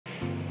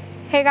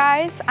Hey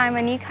guys, I'm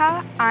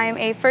Anica. I'm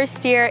a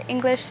first-year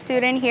English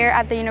student here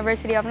at the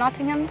University of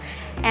Nottingham,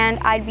 and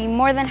I'd be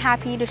more than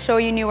happy to show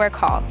you Newark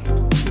Hall.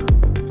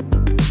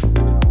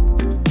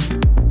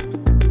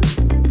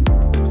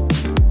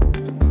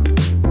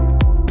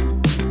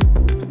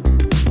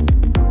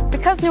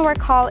 Because Newark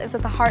Hall is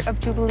at the heart of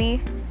Jubilee,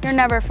 you're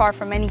never far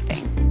from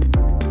anything.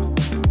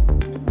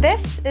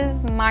 This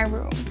is my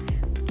room.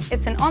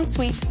 It's an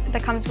ensuite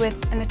that comes with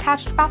an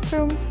attached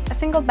bathroom, a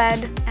single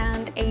bed,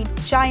 and a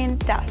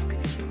giant desk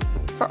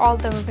for all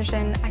the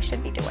revision I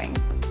should be doing.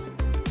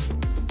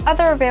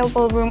 Other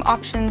available room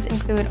options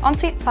include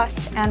ensuite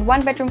plus and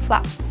one-bedroom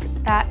flats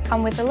that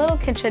come with a little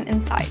kitchen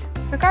inside.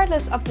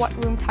 Regardless of what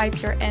room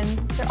type you're in,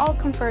 they're all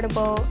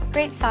comfortable,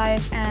 great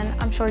size, and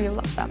I'm sure you'll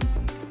love them.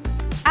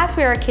 As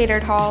we are a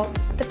catered hall,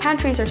 the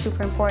pantries are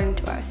super important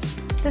to us.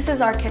 This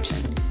is our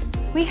kitchen.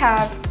 We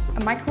have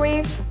a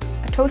microwave,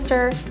 a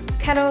toaster,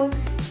 kettle,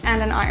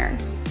 and an iron,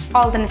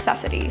 all the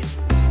necessities.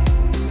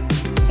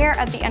 Here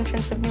at the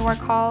entrance of Newark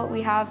Hall,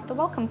 we have the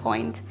welcome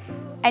point.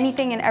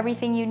 Anything and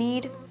everything you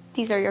need,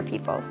 these are your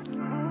people.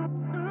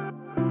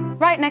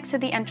 Right next to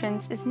the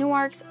entrance is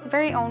Newark's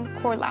very own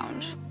core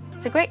lounge.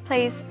 It's a great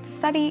place to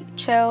study,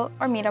 chill,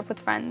 or meet up with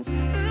friends.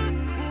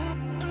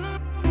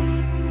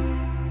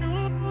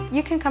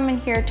 You can come in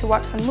here to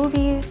watch some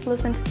movies,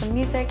 listen to some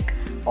music,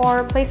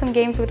 or play some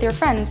games with your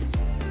friends,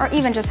 or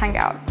even just hang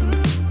out.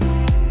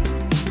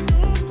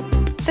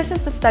 This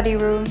is the study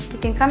room. You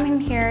can come in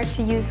here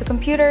to use the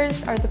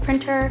computers or the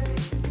printer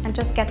and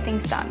just get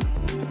things done.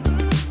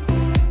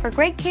 For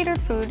great catered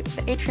food,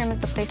 the atrium is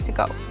the place to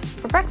go.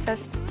 For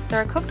breakfast,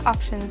 there are cooked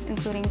options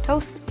including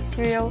toast,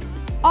 cereal,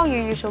 all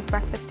your usual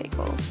breakfast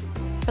staples.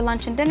 For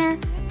lunch and dinner,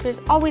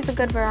 there's always a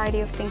good variety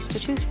of things to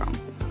choose from.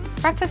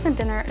 Breakfast and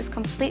dinner is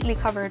completely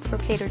covered for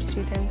catered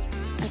students,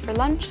 and for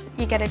lunch,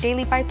 you get a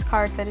Daily Bites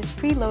card that is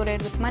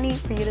preloaded with money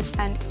for you to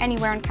spend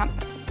anywhere on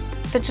campus.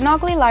 The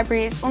Janogly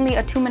Library is only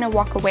a 2-minute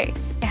walk away.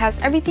 It has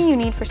everything you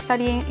need for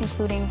studying,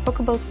 including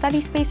bookable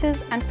study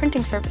spaces and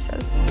printing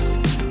services.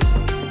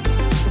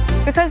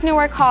 Because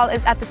Newark Hall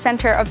is at the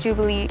center of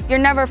Jubilee, you're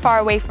never far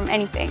away from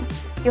anything.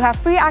 You have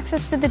free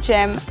access to the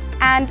gym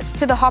and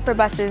to the hopper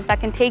buses that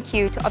can take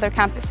you to other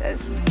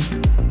campuses.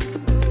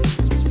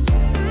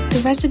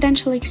 The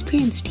Residential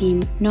Experience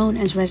Team, known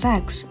as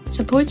ResX,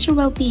 supports your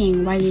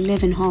well-being while you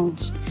live in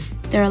halls.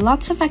 There are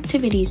lots of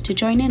activities to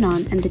join in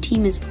on, and the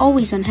team is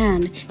always on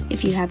hand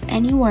if you have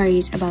any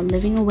worries about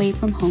living away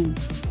from home.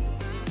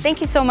 Thank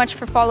you so much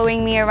for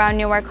following me around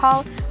Newark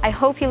Hall. I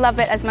hope you love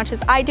it as much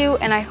as I do,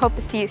 and I hope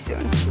to see you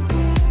soon.